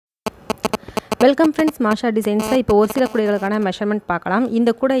Welcome friends, மாஷா டிசைன்ஸில் இப்போ ஒரு சில கூடைகளுக்கான மெஷர்மெண்ட் பார்க்கலாம். இந்த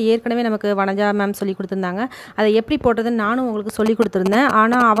கூடை ஏற்கனவே நமக்கு வனஜா மேம் சொல்லி கொடுத்துருந்தாங்க. அதை எப்படி போட்டதுன்னு நானும் உங்களுக்கு சொல்லி கொடுத்துருந்தேன்.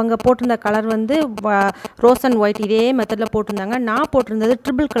 ஆனால் அவங்க போட்டிருந்த கலர் வந்து ரோஸ் அண்ட் ஒயிட் இதே மெத்தடில் போட்டிருந்தாங்க. நான் போட்டிருந்தது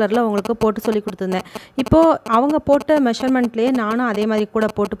ட்ரிபிள் கலரில் உங்களுக்கு போட்டு சொல்லி கொடுத்துருந்தேன். இப்போது அவங்க போட்ட மெஷர்மெண்ட்லேயே நானும் அதே மாதிரி கூட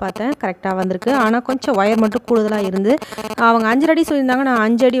போட்டு பார்த்தேன். கரெக்டாக வந்திருக்கு. ஆனால் கொஞ்சம் ஒயர் மட்டும் கூடுதலாக இருந்து அவங்க 5 அடி சொல்லியிருந்தாங்க. நான்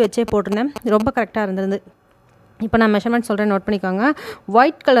 5 அடி வச்சே போட்டிருந்தேன். ரொம்ப கரெக்டாக இருந்தது. இப்போ நான் மெஷர்மெண்ட் சொல்கிறேன், நோட் பண்ணிக்கோங்க.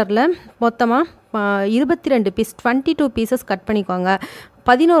 ஒயிட் கலரில் மொத்தமாக 22 பீஸ் 22 பீசஸ் கட் பண்ணிக்கோங்க.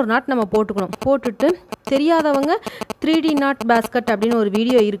 11 நாட் நம்ம போட்டுக்கணும். போட்டுட்டு தெரியாதவங்க 3D நாட் பாஸ்கட் அப்படின்னு ஒரு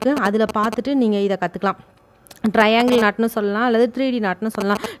வீடியோ இருக்குது, அதில் பார்த்துட்டு நீங்கள் இதை கற்றுக்கலாம். ட்ரையாங்கிள் நாட்னு சொல்லலாம் அல்லது 3D நாட்னு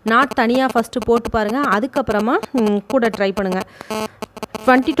சொல்லலாம். நாட் தனியாக ஃபஸ்ட்டு போட்டு பாருங்கள், அதுக்கப்புறமா கூட ட்ரை பண்ணுங்கள்.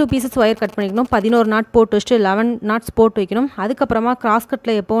 22 பீசஸ் ஒயர் கட் பண்ணிக்கணும். 11 நாட் போட்டு வச்சுட்டு 11 நாட்ஸ் போட்டு வைக்கணும். அதுக்கப்புறமா கிராஸ்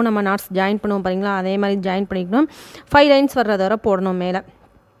கட்டில் எப்போவும் நம்ம நாட்ஸ் ஜாயின் பண்ணுவோம் பாருங்களா, அதே மாதிரி ஜாயின் பண்ணிக்கணும். 5 லைன்ஸ் வர்றத வரை போடணும். மேலே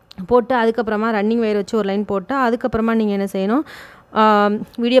போட்டு அதுக்கப்புறமா ரன்னிங் ஒயர் வச்சு ஒரு லைன் போட்டு அதுக்கப்புறமா நீங்கள் என்ன செய்யணும்,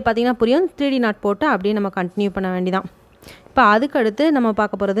 வீடியோ பார்த்தீங்கன்னா புரியும். 3D நாட் போட்டு அப்படியே நம்ம கண்டினியூ பண்ண வேண்டியதான். இப்போ அதுக்கடுத்து நம்ம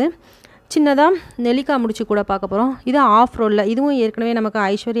பார்க்க போகிறது சின்னதாக நெல்லிக்காய் முடிச்சு கூட பார்க்க போகிறோம். இது ஆஃப் ரோலில், இதுவும் ஏற்கனவே நமக்கு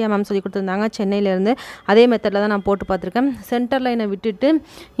ஐஸ்வர்யா மேம் சொல்லி கொடுத்துருந்தாங்க சென்னையிலேருந்து. அதே மெத்தடில் தான் நான் போட்டு பார்த்துருக்கேன். சென்டர் லைனை விட்டுட்டு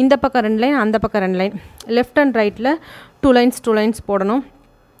இந்த பக்கம் 2 லைன், அந்த பக்கம் 2 லைன், லெஃப்ட் அண்ட் ரைட்டில் 2 லைன்ஸ் போடணும்.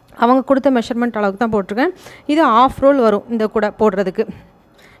 அவங்க கொடுத்த மெஷர்மெண்ட் அளவுக்கு தான் போட்டிருக்கேன். இது ஆஃப் ரோல் வரும் இந்த கூட போடுறதுக்கு.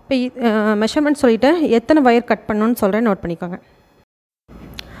 இப்போ மெஷர்மெண்ட் சொல்லிவிட்டு எத்தனை ஒயர் கட் பண்ணணுன்னு சொல்கிறேன், நோட் பண்ணிக்கோங்க.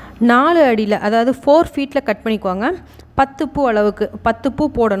 4 அடியில், அதாவது 4 ஃபீட்டில் கட் பண்ணிக்குவாங்க. 10 பூ அளவுக்கு 10 பூ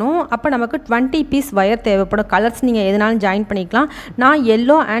போடணும். அப்போ நமக்கு 20 பீஸ் ஒயர் தேவைப்படும். கலர்ஸ் நீங்கள் எதுனாலும் ஜாயின் பண்ணிக்கலாம். நான்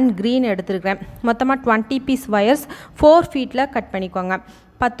எல்லோ அண்ட் க்ரீன் எடுத்துருக்கிறேன். மொத்தமாக 20 பீஸ் ஒயர்ஸ் 4 ஃபீட்டில் கட் பண்ணிக்குவாங்க.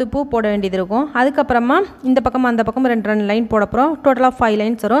 10 பூ போட வேண்டியது இருக்கும். அதுக்கப்புறமா இந்த பக்கம் அந்த பக்கம் 2 லைன் போட போகிறோம். டோட்டலாக 5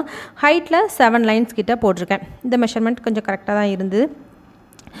 லைன்ஸ் வரும். ஹைட்டில் 7 லைன்ஸ் கிட்ட போட்டிருக்கேன். இந்த மெஷர்மெண்ட் கொஞ்சம் கரெக்டாக தான் இருந்தது.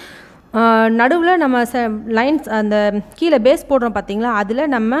 நடுவில் நம்ம லைன்ஸ் அந்த கீழே பேஸ் போடுறோம் பார்த்தீங்களா, அதில்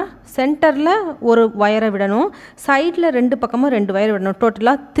நம்ம சென்டரில் ஒரு ஒயரை விடணும். சைடில் 2 பக்கமும் 2 ஒயர் விடணும்.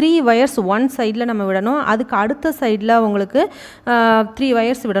 டோட்டலாக 3 ஒயர்ஸ் ஒன் சைடில் நம்ம விடணும். அதுக்கு அடுத்த சைடில் உங்களுக்கு 3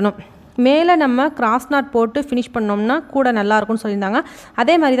 ஒயர்ஸ் விடணும். மேலே நம்ம கிராஸ் நாட் போட்டு ஃபினிஷ் பண்ணோம்னா கூட நல்லாயிருக்கும்னு சொல்லியிருந்தாங்க.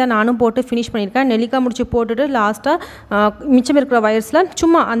 அதே மாதிரி தான் நானும் போட்டு ஃபினிஷ் பண்ணியிருக்கேன். நெல்லிக்காய் முடிச்சு போட்டுட்டு லாஸ்ட்டாக மிச்சம் இருக்கிற ஒயர்ஸில்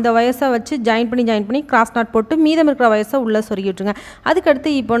சும்மா அந்த ஒயர்ஸை வச்சு ஜாயின் பண்ணி கிராஸ் நாட் போட்டு மீதம் இருக்கிற ஒயர்ஸை உள்ளே சொருகி விட்டுருங்க.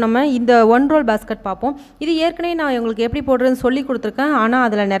 அதுக்கடுத்து இப்போ நம்ம இந்த 1 ரோல் பாஸ்கட் பார்ப்போம். இது ஏற்கனவே நான் உங்களுக்கு எப்படி போடுறதுன்னு சொல்லி கொடுத்துருக்கேன். ஆனால்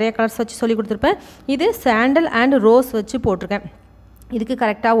அதில் நிறைய கலர்ஸ் வச்சு சொல்லி கொடுத்துருப்பேன். இது சாண்டல் அண்ட் ரோஸ் வச்சு போட்டிருக்கேன். இதுக்கு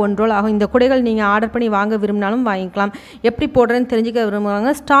கரெக்டாக 1 ரோல் ஆகும். இந்த குடைகள் நீங்கள் ஆர்டர் பண்ணி வாங்க விரும்பினாலும் வாங்கிக்கலாம். எப்படி போடுறேன்னு தெரிஞ்சுக்க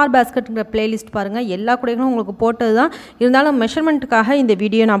விரும்புவாங்க, ஸ்டார் பாஸ்கெட்டுங்கிற பிளேலிஸ்ட் பாருங்கள். எல்லா குடைகளும் உங்களுக்கு போட்டது தான், இருந்தாலும் மெஷர்மெண்ட்டுக்காக இந்த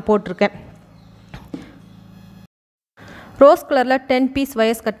வீடியோ நான் போட்டிருக்கேன். ரோஸ் கலரில் 10 பீஸ்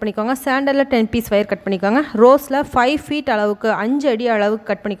ஒயர்ஸ் கட் பண்ணிக்கோங்க. சாண்டலில் 10 பீஸ் ஒயர் கட் பண்ணிக்கோங்க. ரோஸில் 5 ஃபீட் அளவுக்கு 5 அடி அளவுக்கு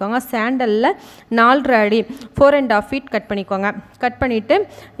கட் பண்ணிக்கோங்க. சாண்டலில் 4.5 அடி 4.5 ஃபீட் கட் பண்ணிக்கோங்க. கட் பண்ணிவிட்டு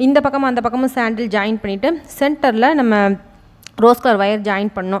இந்த பக்கமும் அந்த பக்கமும் சாண்டில் ஜாயின் பண்ணிவிட்டு சென்டரில் நம்ம ரோஸ் கலர் ஒயர்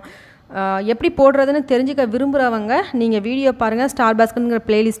ஜாயின் பண்ணணும். எப்படி போடுறதுன்னு தெரிஞ்சுக்க விரும்புகிறவங்க நீங்கள் வீடியோ பாருங்கள். ஸ்டார் பாஸ்கெட்டுங்கிற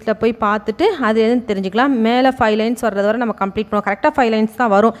பிளேலிஸ்ட்டில் போய் பார்த்துட்டு அது எதுன்னு தெரிஞ்சுக்கலாம். மேலே 5 லைன்ஸ் வர்றது வரை நம்ம கம்ப்ளீட் பண்ணுவோம். கரெக்டாக 5 லைன்ஸ்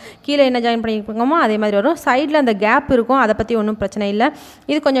தான் வரும். கீழே என்ன ஜாயின் பண்ணியிருக்கோமோ அதே மாதிரி வரும். சைடில் அந்த கேப் இருக்கும், அதை பற்றி ஒன்றும் பிரச்சனை இல்லை.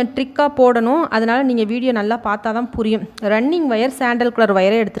 இது கொஞ்சம் ட்ரிக்காக போடணும். அதனால் நீங்கள் வீடியோ நல்லா பார்த்தா தான் புரியும். ரன்னிங் ஒயர் சாண்டல் கலர்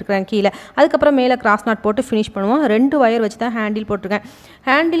ஒயரே எடுத்துருக்கிறேன் கீழே. அதுக்கப்புறம் மேலே கிராஸ் நாட் போட்டு ஃபினிஷ் பண்ணுவோம். 2 ஒயர் வச்சு தான் ஹேண்டில் போட்டிருக்கேன்.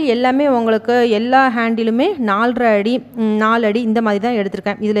 ஹேண்டில் எல்லாமே உங்களுக்கு எல்லா ஹேண்டிலுமே 4.5 அடி 4 அடி இந்த மாதிரி தான்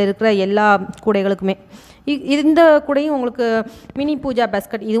எடுத்திருக்கேன். இதில் இருக்கிற எல்லா கூடைகளுக்குமே. இந்த கூடையும் உங்களுக்கு மினி பூஜா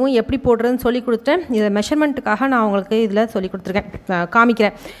பாஸ்கட் இதுவும் எப்படி போடுறதுன்னு சொல்லி கொடுத்தேன். இதை மெஷர்மெண்ட்டுக்காக நான் உங்களுக்கு இதில் சொல்லி கொடுத்துருக்கேன்,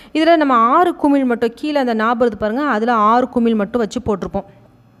 காமிக்கிறேன். இதில் நம்ம 6 குமிழ் மட்டும் கீழே அந்த நாபுறது பாருங்கள், அதில் 6 குமிழ் மட்டும் வச்சு போட்டிருப்போம்.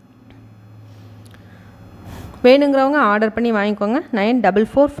 வேணுங்கிறவங்க ஆர்டர் பண்ணி வாங்கிக்கோங்க.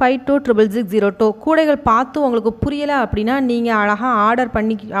 9445266602. கூடைகள் பார்த்து உங்களுக்கு புரியலை அப்படின்னா நீங்கள் அழகாக ஆர்டர்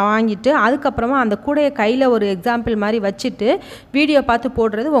பண்ணி வாங்கிட்டு அதுக்கப்புறமா அந்த கூடையை கையில் ஒரு எக்ஸாம்பிள் மாதிரி வச்சுட்டு வீடியோ பார்த்து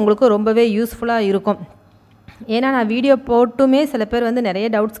போடுறது உங்களுக்கு ரொம்பவே யூஸ்ஃபுல்லாக இருக்கும். ஏன்னா நான் வீடியோ போட்டுமே சில பேர் வந்து நிறைய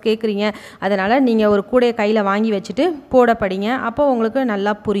டவுட்ஸ் கேட்குறீங்க. அதனால் நீங்கள் ஒரு கூடையை கையில் வாங்கி வச்சுட்டு போட படிங்க, அப்போ உங்களுக்கு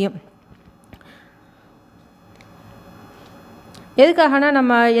நல்லா புரியும். எதுக்காகனா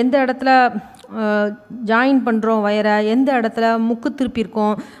நம்ம எந்த இடத்துல ஜாயின் பண்ணுறோம் ஒயரை, எந்த இடத்துல முக்கு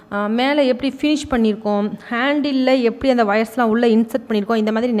திருப்பியிருக்கோம், மேலே எப்படி ஃபினிஷ் பண்ணியிருக்கோம், ஹேண்டிலில் எப்படி அந்த ஒயர்ஸ்லாம் உள்ளே இன்சர்ட் பண்ணியிருக்கோம்,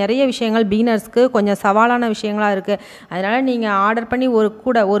 இந்த மாதிரி நிறைய விஷயங்கள் பிகினர்ஸ்க்கு கொஞ்சம் சவாலான விஷயங்களாக இருக்குது. அதனால் நீங்கள் ஆர்டர் பண்ணி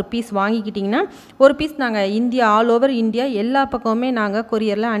ஒரு பீஸ் வாங்கிக்கிட்டிங்கன்னா ஒரு பீஸ் நாங்கள் இந்தியா ஆல் ஓவர் இந்தியா எல்லா பக்கமுமே நாங்கள்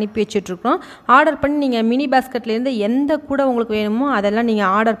கொரியரில் அனுப்பி வச்சுட்ருக்கோம். ஆர்டர் பண்ணி நீங்கள் மினி பாஸ்கெட்லேருந்து எந்த கூட உங்களுக்கு வேணுமோ அதெல்லாம்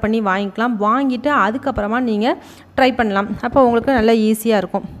நீங்கள் ஆர்டர் பண்ணி வாங்கிக்கலாம். வாங்கிட்டு அதுக்கப்புறமா நீங்கள் ட்ரை பண்ணலாம். அப்போ உங்களுக்கு நல்லா ஈஸியாக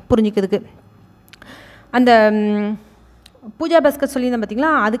இருக்கும் புரிஞ்சுக்கிறதுக்கு. அந்த பூஜா பாஸ்கெட் சொல்லியிருந்தேன்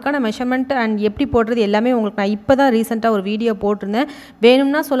பார்த்தீங்களா, அதுக்கான மெஷர்மெண்ட் அண்ட் எப்படி போடுறது எல்லாமே உங்களுக்கு நான் இப்போ தான் ரீசெண்டாக ஒரு வீடியோ போட்டிருந்தேன்.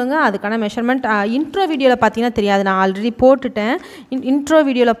 வேணும்னா சொல்லுங்கள். அதுக்கான மெஷர்மெண்ட் இன்ட்ரோ வீடியோவில் பார்த்தீங்கன்னா தெரியாது, நான் ஆல்ரெடி போட்டுட்டேன். இன்ட்ரோ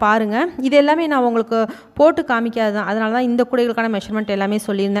வீடியோவில் பாருங்கள். இது எல்லாமே நான் உங்களுக்கு போட்டு காமிக்காது தான், அதனால தான் இந்த கூடைகளுக்கான மெஷர்மெண்ட் எல்லாமே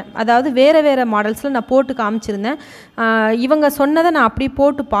சொல்லியிருந்தேன். அதாவது வேறு மாடல்ஸில் நான் போட்டு காமிச்சிருந்தேன். இவங்க சொன்னதை நான் அப்படி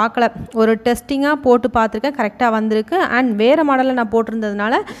போட்டு பார்க்கல, ஒரு டெஸ்டிங்காக போட்டு பார்த்துருக்கேன், கரெக்டாக வந்திருக்கு. அண்ட் வேறு மாடலில் நான்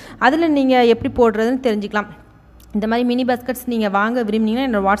போட்டிருந்ததுனால அதில் நீங்கள் எப்படி போடுறதுன்னு தெரிஞ்சுக்கலாம். இந்த மாதிரி மினி பாஸ்கெட்ஸ் நீங்கள் வாங்க விரும்பினீங்கன்னா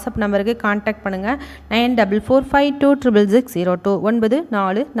என்னோடய வாட்ஸ்அப் நம்பருக்கு கான்டாக்ட் பண்ணுங்கள். 9445266602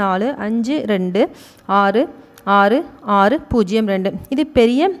 9445266602. இது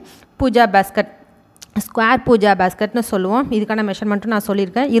பெரிய பூஜா பாஸ்கெட், ஸ்கொயர் பூஜா பாஸ்கெட்னு சொல்லுவோம். இதுக்கான மெஷர்மெண்ட்டும் நான்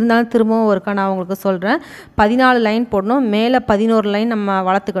சொல்லியிருக்கேன். இருந்தாலும் திரும்பவும் ஒருக்கா நான் உங்களுக்கு சொல்கிறேன். 14 லைன் போடணும், மேலே 11 லைன் நம்ம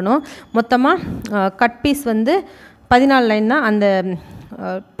வளர்த்துக்கணும். மொத்தமாக கட் பீஸ் வந்து 14 லைன் தான். அந்த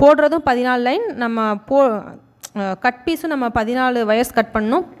போடுறதும் 14 லைன், நம்ம கட் பீஸும் நம்ம 14 வயர்ஸ் கட்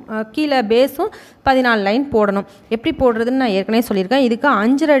பண்ணணும். கீழே பேஸும் 14 லைன் போடணும். எப்படி போடுறதுன்னு நான் ஏற்கனவே சொல்லியிருக்கேன். இதுக்கு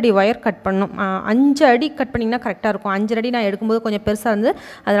 5 அடி ஒயர் கட் பண்ணணும். 5 அடி கட் பண்ணிங்கன்னா கரெக்டாக இருக்கும். 5 அடி நான் எடுக்கும்போது கொஞ்சம் பெருசாக இருந்து,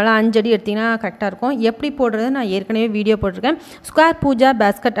 அதனால் 5 அடி எடுத்திங்கன்னா கரெக்டாக இருக்கும். எப்படி போடுறது நான் ஏற்கனவே வீடியோ போட்டிருக்கேன். ஸ்கொயர் பூஜா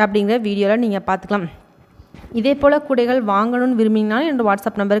பாஸ்கெட் அப்படிங்கிற வீடியோவில் நீங்கள் பார்த்துக்கலாம். இதே போல் கூடைகள் வாங்கணும்னு விரும்பினாலும் என்னோடய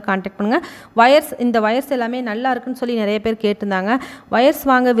வாட்ஸ்அப் நம்பருக்கு கான்டாக்ட் பண்ணுங்கள். இந்த வயர்ஸ் எல்லாமே நல்லா இருக்குன்னு சொல்லி நிறைய பேர் கேட்டிருந்தாங்க. வயர்ஸ்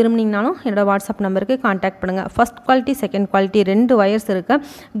வாங்க விரும்பினீங்கனாலும் என்னோடய வாட்ஸ்அப் நம்பருக்கு கான்டாக்ட் பண்ணுங்கள். First quality, second quality 2 wires இருக்குது.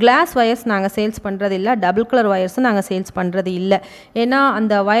 கிளாஸ் வயர்ஸ் நாங்கள் சேல்ஸ் பண்ணுறது இல்லை, டபுள் கலர் வயர்ஸும் நாங்கள் சேல்ஸ் பண்ணுறது இல்லை. ஏன்னா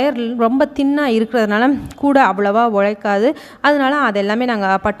அந்த வயர் ரொம்ப தின்னாக இருக்கிறதுனால கூட அவ்வளோவா உழைக்காது. அதனால் அதெல்லாமே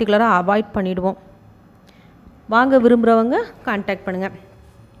நாங்கள் பர்டிகுலராக அவாய்ட் பண்ணிவிடுவோம். வாங்க விரும்புகிறவங்க கான்டாக்ட் பண்ணுங்கள்.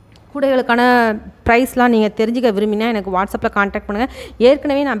 கூடைகளுக்கான ப்ரைஸ்லாம் நீங்கள் தெரிஞ்சுக்க விரும்பினா எனக்கு வாட்ஸ்அப்பில் கான்டாக்ட் பண்ணுங்கள்.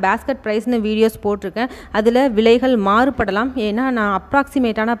 ஏற்கனவே நான் பேஸ்கெட் ப்ரைஸ்னு வீடியோஸ் போட்டிருக்கேன். அதில் விலைகள் மாறுபடலாம். ஏன்னா நான்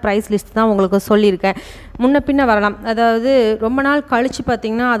அப்ராக்சிமேட்டான ப்ரைஸ் லிஸ்ட் தான் உங்களுக்கு சொல்லியிருக்கேன். முன்ன பின்ன வரலாம். அதாவது ரொம்ப நாள் கழித்து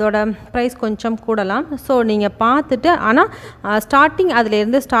பார்த்திங்கன்னா அதோட ப்ரைஸ் கொஞ்சம் கூடலாம். ஸோ நீங்கள் பார்த்துட்டு, ஆனால் ஸ்டார்டிங்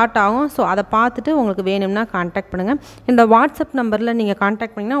அதிலேருந்து ஸ்டார்ட் ஆகும். ஸோ அதை பார்த்துட்டு உங்களுக்கு வேணும்னா கான்டாக்ட் பண்ணுங்கள். இந்த வாட்ஸ்அப் நம்பரில் நீங்கள்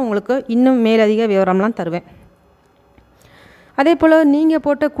கான்டாக்ட் பண்ணிங்கன்னா உங்களுக்கு இன்னும் மேலதிக விவரம்லாம் தருவேன். அதே போல் நீங்கள்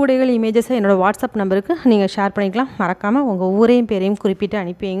போட்ட கூடைகள் இமேஜஸை என்னோடய வாட்ஸ்அப் நம்பருக்கு நீங்கள் ஷேர் பண்ணிக்கலாம். மறக்காமல் உங்கள் ஊரையும் பேரையும் குறிப்பிட்டு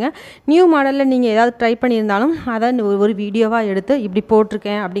அனுப்பிங்க. நியூ மாடலில் நீங்கள் ஏதாவது ட்ரை பண்ணியிருந்தாலும் அதை ஒரு வீடியோவாக எடுத்து இப்படி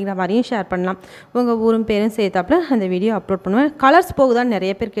போட்டிருக்கேன் அப்படிங்கிற மாதிரியும் ஷேர் பண்ணலாம். உங்கள் ஊரும் பேரும் சேர்த்தாப்புல அந்த வீடியோ அப்லோட் பண்ணுவேன். கலர்ஸ் போகுதான்னு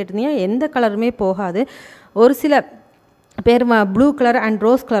நிறைய பேர் கேட்டிருந்தீங்க. எந்த கலருமே போகாது. ஒரு சில பேர் ப்ளூ கலர் அண்ட்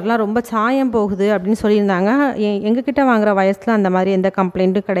ரோஸ் கலர்லாம் ரொம்ப சாயம் போகுது அப்படின்னு சொல்லியிருந்தாங்க. எங்ககிட்ட வாங்குகிற வயசில் அந்த மாதிரி எந்த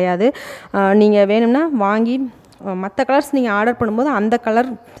கம்ப்ளைண்ட்டும் கிடையாது. நீங்கள் வேணும்னா வாங்கி மற்ற கலர்ஸ் நீங்கள் ஆர்டர் பண்ணும்போது அந்த கலர்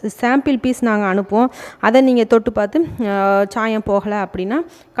சாம்பிள் பீஸ் நாங்கள் அனுப்புவோம். அதை நீங்கள் தொட்டு பார்த்து சாயம் போகலை அப்படின்னா,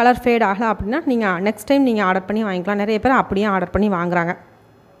 கலர் ஃபேட் ஆகலை அப்படின்னா நீங்கள் நெக்ஸ்ட் டைம் நீங்கள் ஆர்டர் பண்ணி வாங்கிக்கலாம். நிறைய பேர் அப்படியே ஆர்டர் பண்ணி வாங்குகிறாங்க.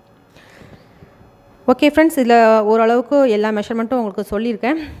 ஓகே ஃப்ரெண்ட்ஸ், இதில் ஓரளவுக்கு எல்லா மெஷர்மெண்ட்டும் உங்களுக்கு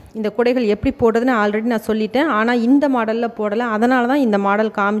சொல்லியிருக்கேன். இந்த கூடைகள் எப்படி போடுறதுன்னு ஆல்ரெடி நான் சொல்லிட்டேன். ஆனால் இந்த மாடலில் போடலை, அதனால தான் இந்த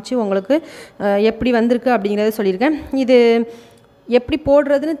மாடல் காமிச்சு உங்களுக்கு எப்படி வந்திருக்கு அப்படிங்கிறத சொல்லியிருக்கேன். இது எப்படி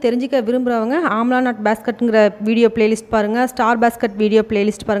போடுறதுன்னு தெரிஞ்சிக்க விரும்புகிறவங்க ஆம்லா நாட் பாஸ்கெட்டுங்கிற வீடியோ பிளேலிஸ்ட் பாருங்கள், ஸ்டார் பாஸ்கெட் வீடியோ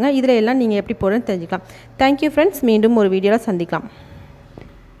பிளேலிஸ்ட் பாருங்கள். இதில் எல்லாம் நீங்கள் எப்படி போடுறதுன்னு தெரிஞ்சுக்கலாம். தேங்க்யூ ஃப்ரெண்ட்ஸ், மீண்டும் ஒரு வீடியோவில் சந்திக்கலாம்.